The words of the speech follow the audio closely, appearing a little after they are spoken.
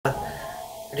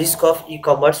risk of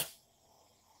e-commerce,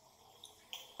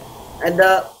 and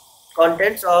the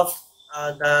contents of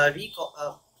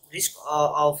risk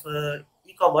of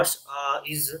e-commerce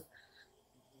is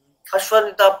first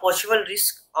one, the possible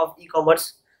risk of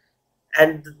e-commerce,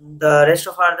 and the rest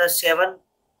of are the seven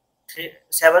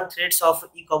threats of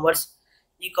e-commerce.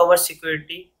 E-commerce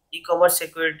security, e-commerce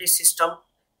security system,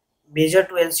 measure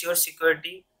to ensure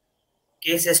security,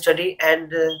 case study,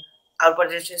 and our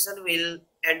presentation will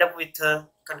end up with a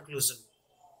conclusion.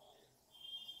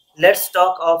 Let's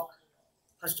talk of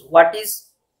first, what is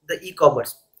the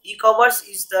e-commerce? E-commerce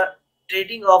is the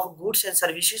trading of goods and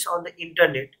services on the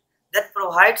internet that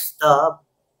provides the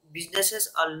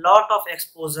businesses a lot of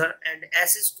exposure and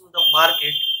access to the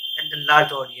market and the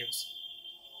large audience,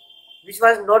 which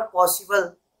was not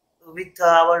possible with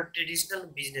our traditional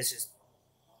businesses.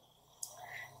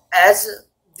 As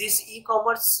this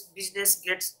e-commerce business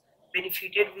gets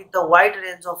benefited with the wide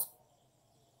range of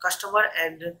customer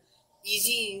and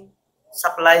easy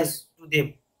supplies to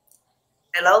them,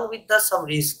 along with the some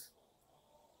risk,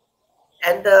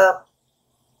 and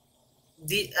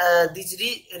these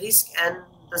risk and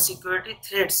the security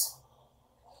threats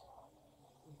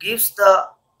gives the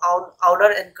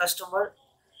owner and customer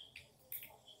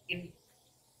in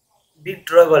big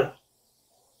trouble.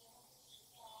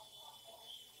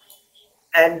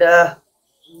 And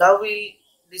now we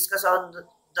discuss on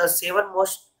the seven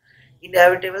most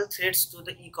inevitable threats to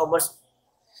the e-commerce,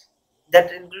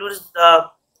 that includes the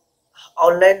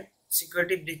online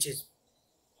security breaches.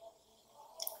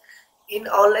 In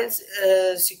online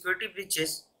security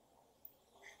breaches,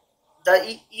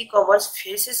 the e-commerce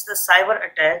faces the cyber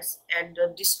attacks and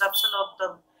the disruption of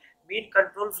the main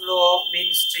control flow of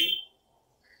mainstream,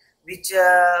 which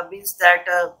means that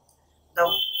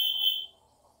the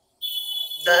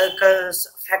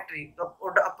factory, a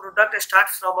product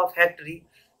starts from a factory,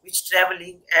 which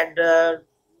traveling and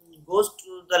goes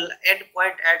to the end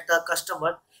point at the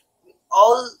customer.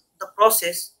 All the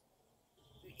process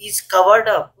is covered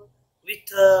up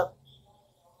with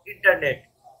internet,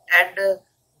 and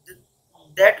th-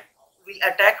 that will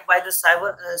attack by the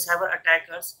cyber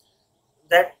attackers,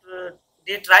 that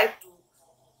they try to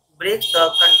break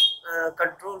the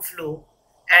control flow,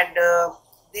 and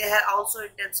they have also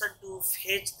intention to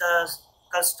fetch the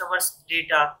customers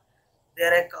data,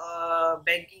 their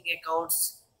banking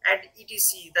accounts, and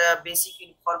etc, the basic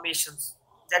informations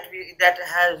that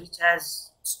has which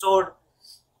has stored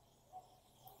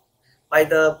by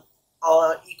the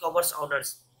e-commerce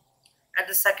owners. And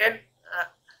the second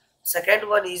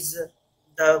one is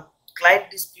the client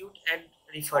dispute and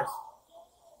refunds.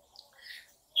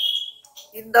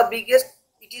 In the biggest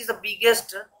It is the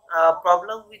biggest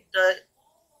problem with the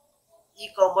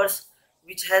e-commerce,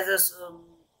 which has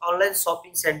online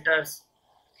shopping centers,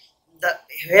 the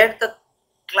where the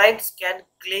clients can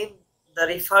claim the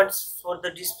refunds for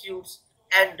the disputes,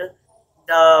 and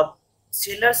the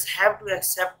sellers have to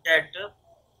accept that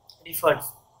refunds.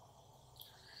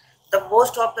 The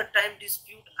most of the time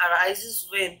dispute arises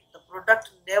when the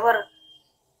product never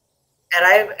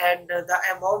arrive and the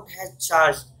amount has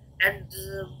charged, and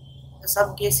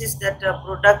some cases that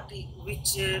product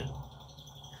which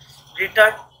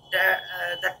returned,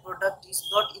 that product is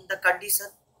not in the condition.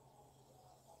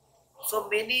 So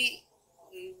many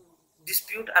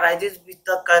dispute arises with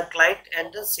the client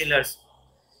and the sellers,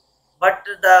 but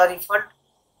the refund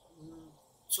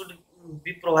should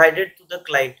be provided to the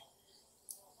client.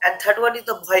 And third one is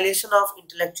the violation of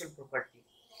intellectual property.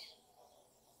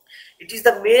 It is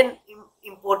the main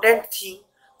important thing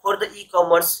for the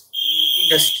e-commerce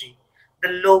industry. The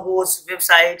logos,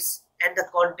 websites, and the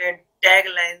content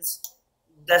taglines,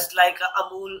 just like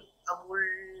Amul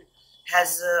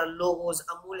has logos,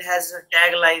 Amul has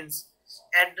taglines,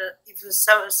 and if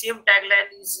some same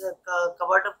tagline is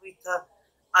covered up with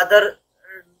other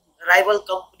rival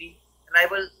company,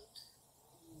 rival,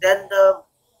 then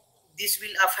this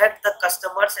will affect the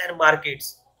customers and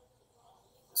markets.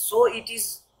 So it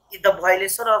is the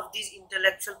violation of this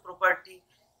intellectual property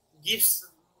gives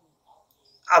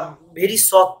a very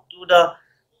shock to the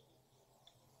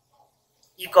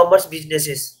e-commerce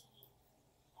businesses.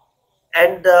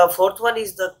 And the fourth one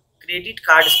is the credit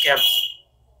card scams.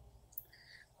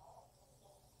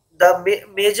 The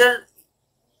major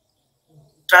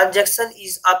transaction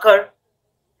is occurred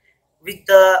with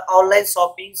the online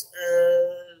shoppings,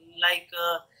 like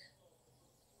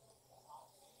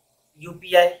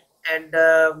UPI and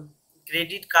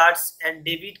credit cards and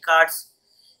debit cards,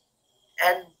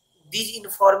 and these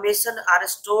information are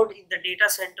stored in the data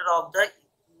center of the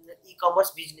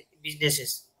e-commerce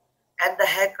businesses, and the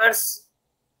hackers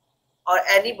or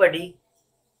anybody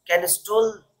can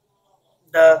steal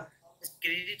the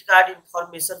credit card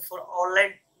information for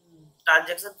online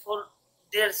transaction for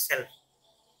their self,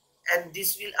 and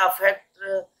this will affect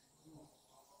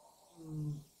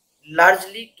mm,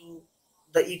 largely to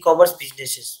the e-commerce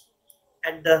businesses.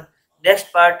 And the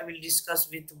next part we'll discuss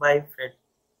with my friend.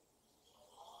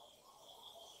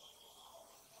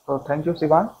 So thank you,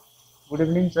 Shivang. Good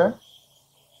evening, sir,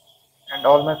 and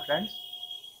all my friends.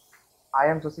 I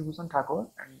am Sasibhushan Thakur,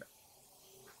 and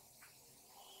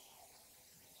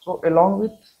so along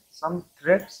with some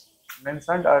threats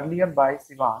mentioned earlier by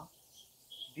Shivang,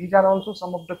 these are also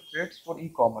some of the threats for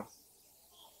e-commerce.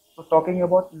 So talking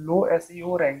about low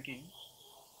SEO ranking,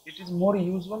 it is more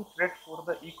usual threat for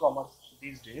the e-commerce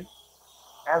these days,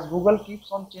 as Google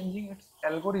keeps on changing its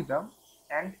algorithm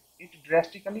and it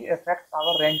drastically affects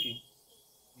our ranking.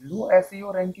 Low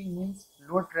SEO ranking means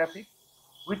low traffic,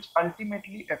 which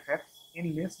ultimately affects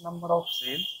in less number of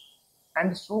sales,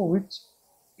 and so which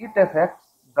it affects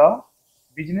the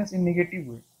business in negative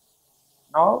way.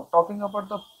 Now talking about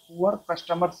the poor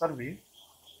customer service,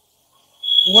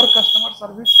 poor customer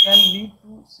service can lead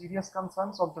to serious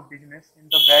concerns of the business in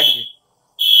the bad way.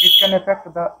 It can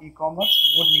affect the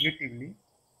e-commerce more negatively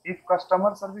if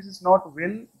customer service is not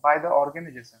well by the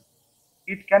organization.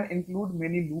 It can include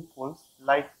many loopholes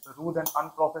like rude and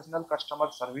unprofessional customer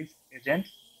service agents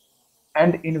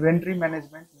and inventory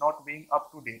management not being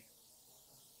up to date.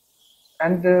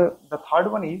 And the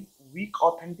third one is weak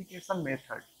authentication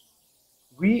method.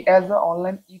 We as an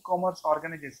online e-commerce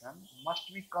organization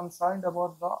must be concerned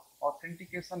about the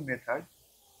authentication method.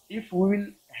 If we will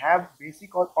have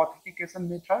basic authentication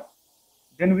method,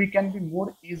 then we can be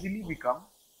more easily become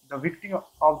the victim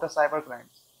of the cyber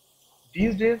crimes.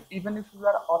 These days, even if you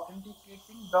are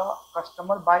authenticating the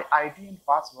customer by ID and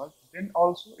password, then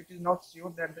also it is not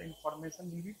sure that the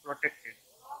information will be protected.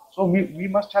 So we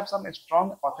must have some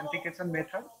strong authentication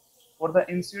method for the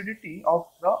insecurity of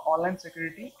the online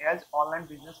security as online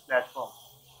business platform.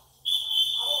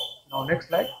 Now next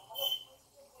slide.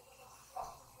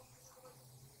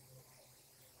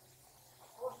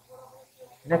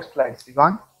 Next slide,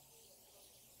 Sivan.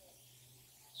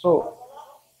 So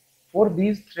for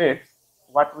these threats,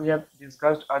 what we have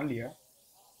discussed earlier,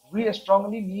 we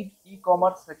strongly need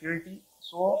e-commerce security.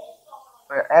 So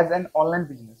as an online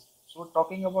business. So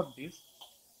talking about this,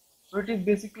 so it is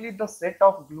basically the set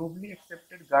of globally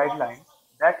accepted guidelines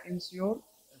that ensure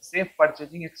safe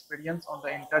purchasing experience on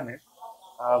the internet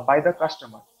by the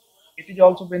customer. It is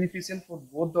also beneficial for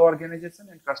both the organization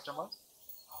and customers,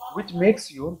 which makes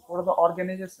sure for the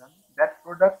organization that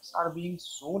products are being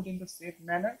sold in the safe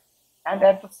manner, and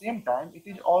at the same time it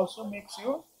is also makes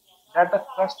sure that the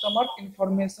customer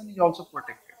information is also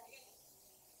protected.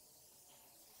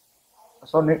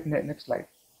 So next slide.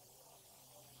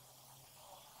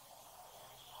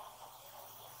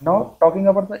 Now talking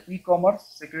about the e-commerce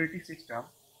security system.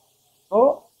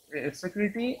 So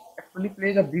security actually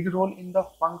plays a big role in the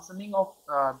functioning of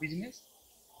business,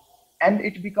 and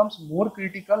it becomes more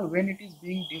critical when it is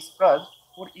being discussed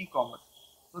for e-commerce.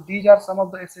 So these are some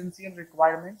of the essential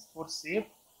requirements for safe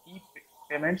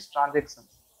e-payments transactions.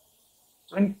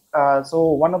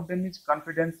 So one of them is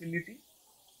confidentiality.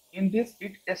 In this,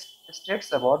 it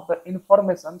states about the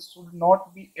information should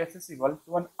not be accessible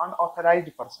to an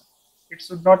unauthorized person. It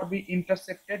should not be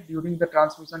intercepted during the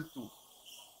transmission too.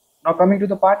 Now coming to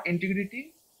the part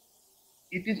integrity,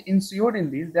 it is ensured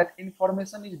in this that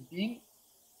information is being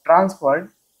transferred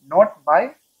not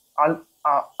by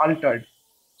altered.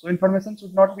 So information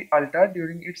should not be altered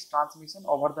during its transmission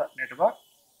over the network.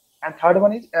 And third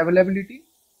one is availability.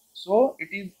 So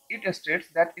it states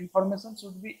that information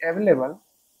should be available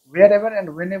wherever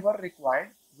and whenever required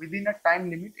within a time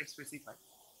limit specified.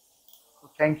 So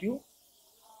thank you.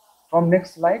 From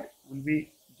next slide will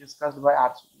be discussed by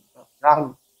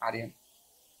Rahul Aryan.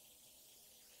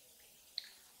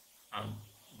 Um,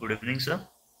 Good evening, sir,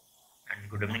 and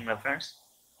good evening, my friends.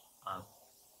 Uh,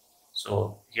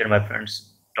 so here, my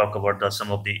friends talk about the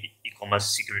some of the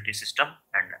e-commerce security system,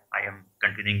 and I am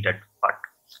continuing that part.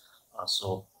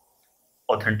 So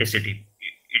authenticity.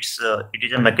 It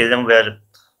is a mechanism where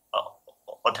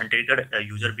authenticated a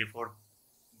user before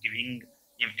giving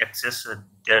him access.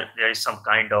 There is some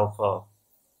kind of uh,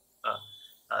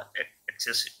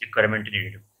 access requirement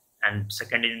needed. And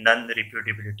second is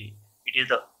non-repeatability. It is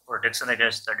the protection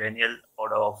against the denial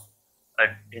order of a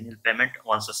denial payment.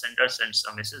 Once the sender sends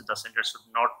a message, the sender should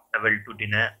not able to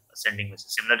deny sending message.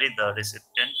 Similarly, the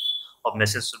recipient of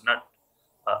message should not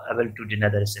able to deny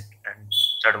the receipt. And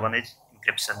third one is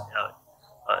encryption. Uh,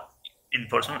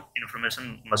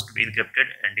 information must be encrypted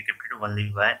and decrypted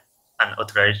only by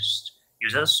unauthorized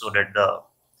users so that the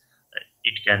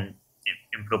it can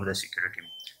improve the security.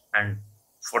 And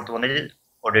fourth one is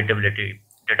auditability.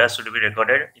 Data should be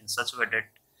recorded in such a way that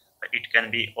it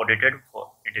can be audited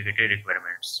for integrity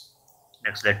requirements.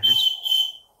 Next slide, please.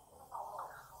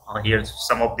 Here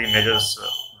some of the measures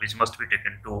which must be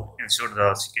taken to ensure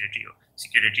the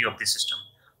security of the system.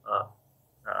 Uh,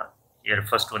 Here,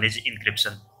 first one is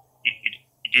encryption.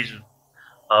 It is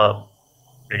uh,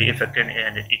 very effective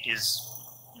and it is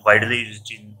widely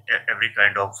used in every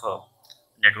kind of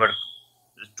network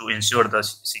to ensure the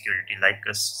security. Like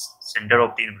a sender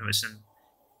of the information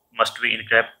must be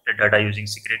encrypt the data using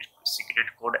secret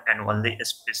code, and only a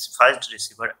specified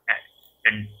receiver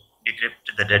and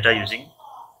decrypt the data using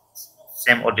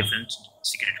same or different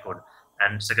secret code.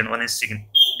 And second one is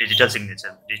digital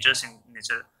signature. Digital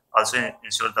signature also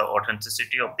ensure the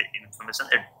authenticity of the information.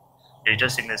 A digital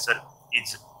signature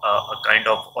is a kind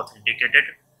of authenticated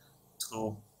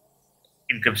through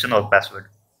encryption or password.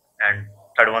 And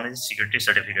third one is security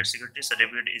certificate. Security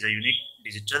certificate is a unique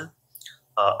digital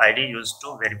ID used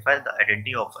to verify the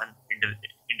identity of an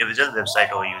individual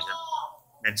website or user.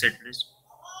 Next slide, please.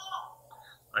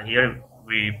 Here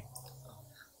we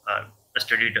uh,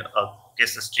 studied a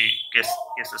case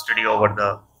study over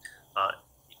the uh,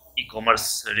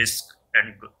 e-commerce risk,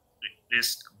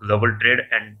 global trade,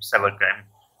 and cybercrime.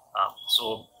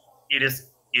 So, e-risk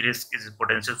is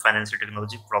potential financial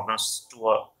technology problems to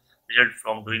result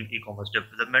from doing e-commerce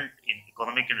development in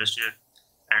economic, industrial,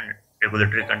 and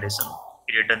regulatory condition.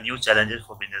 Create a new challenges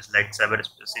for business like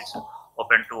cyberspace is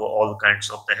open to all kinds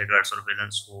of the hackers or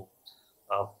villains who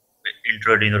uh,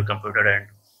 intrude in your computer and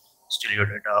steal your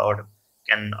data, or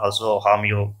can also harm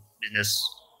your business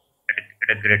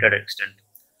at a greater extent.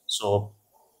 So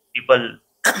people,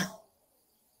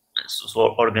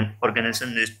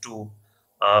 organization needs to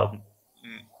um,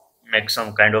 m- make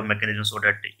some kind of mechanism so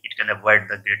that it can avoid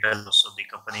the greater loss of the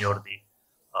company or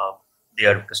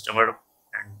their customer,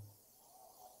 and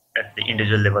at the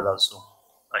individual level also.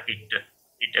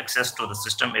 It access to the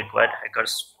system required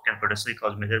hackers can potentially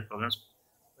cause major problems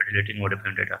by deleting or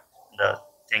modifying data. The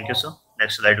Thank you, sir.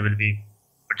 Next slide will be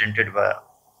presented by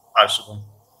Shivang.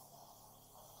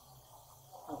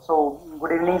 So,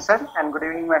 good evening, sir, and good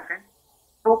evening, my friend.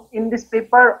 So, in this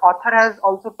paper, author has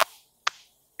also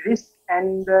risk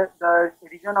and the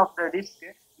reason of the risk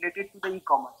related to the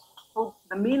e-commerce. So,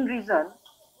 the main reason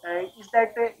is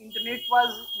that internet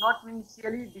was not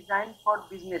initially designed for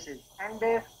businesses, and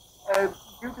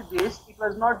due to this, it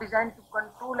was not designed to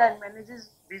control and manage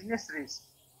business risk.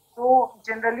 So,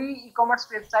 generally, e-commerce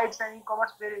websites and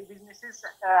e-commerce businesses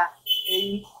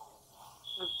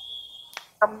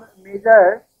some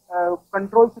major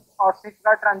controls or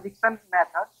safeguard transaction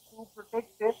methods to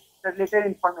protect the related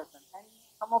information, and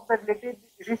some of the related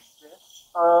risks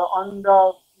on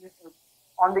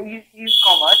the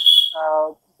e-commerce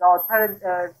the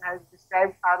author has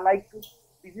described are like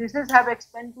businesses have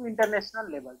expanded to international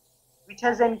level, which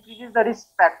has increased the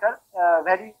risk factor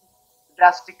very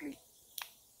drastically.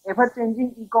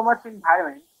 Ever-changing e-commerce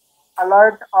environment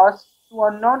alert us to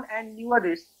unknown and newer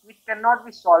risks which cannot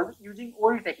be solved using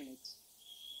old techniques.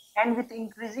 And with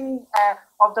increasing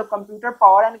of the computer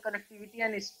power and connectivity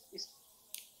and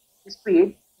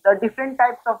speed, the different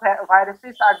types of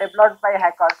viruses are developed by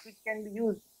hackers which can be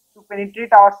used to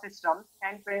penetrate our systems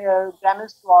and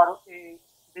damage to our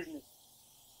business.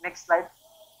 Next slide.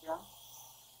 Yeah.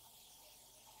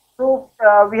 So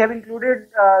we have included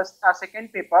a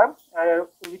second paper,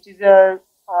 which is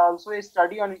also a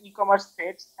study on e-commerce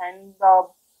threats, and the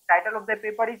title of the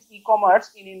paper is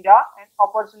 "E-commerce in India and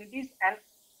Opportunities and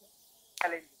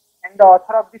Challenges." And the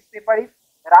author of this paper is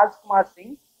Kumar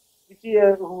Singh,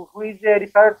 who is a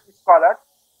research scholar.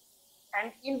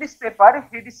 And in this paper,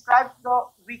 he describes the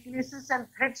weaknesses and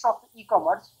threats of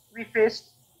e-commerce we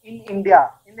faced in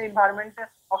India, in the environment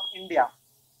of India.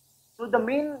 So the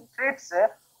main threats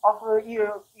of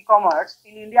e-commerce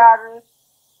in India are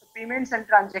payments and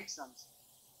transactions.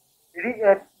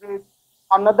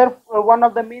 Another one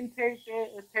of the main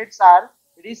threats are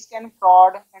risk and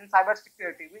fraud and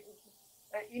cybersecurity.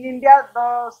 In India,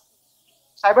 the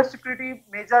cybersecurity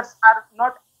measures are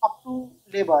not up to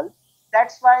level.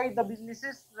 That's why the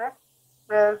businesses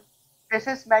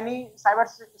faces many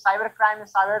cybercrime and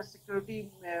cybersecurity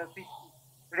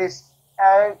risks.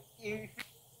 If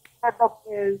at the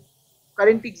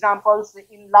current examples,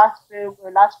 in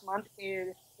last month,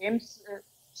 AIMS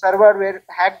server were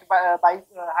hacked by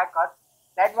hackers.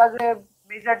 That was a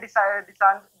major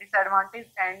disadvantage,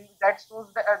 and that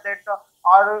shows that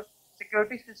our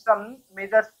security system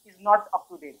measures is not up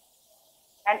to date.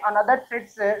 And another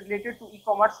threats related to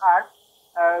e-commerce are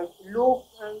low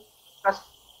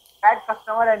bad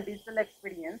customer and digital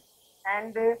experience,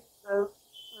 and uh,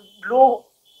 low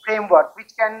framework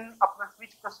which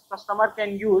customer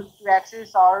can use to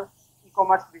access our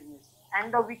e-commerce business.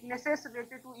 And the weaknesses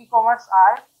related to e-commerce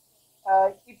are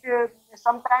it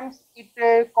sometimes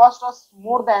it costs us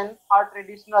more than our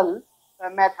traditional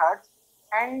methods,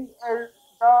 and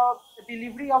the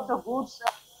delivery of the goods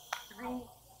shipping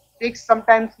takes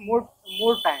sometimes more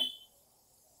time.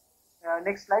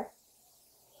 Next slide.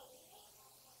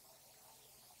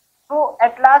 So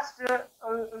at last,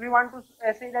 we want to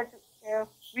say that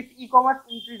with e-commerce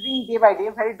increasing day by day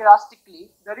very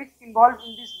drastically, the risk involved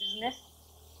in this business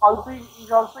also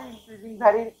is also increasing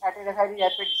at a very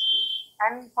rapid scale.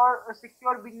 And for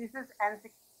secure businesses and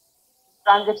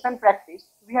transaction practice,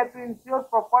 we have to ensure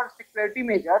proper security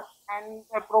measures and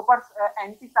proper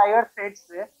anti-cyber threats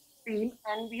team,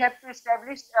 and we have to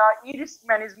establish e-risk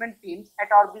management teams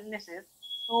at our businesses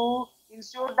to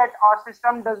ensure that our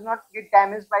system does not get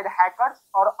damaged by the hackers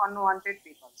or unwanted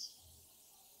people.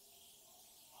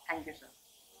 Thank you, sir.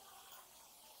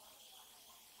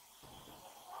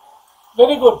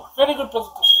 Very good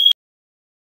presentation.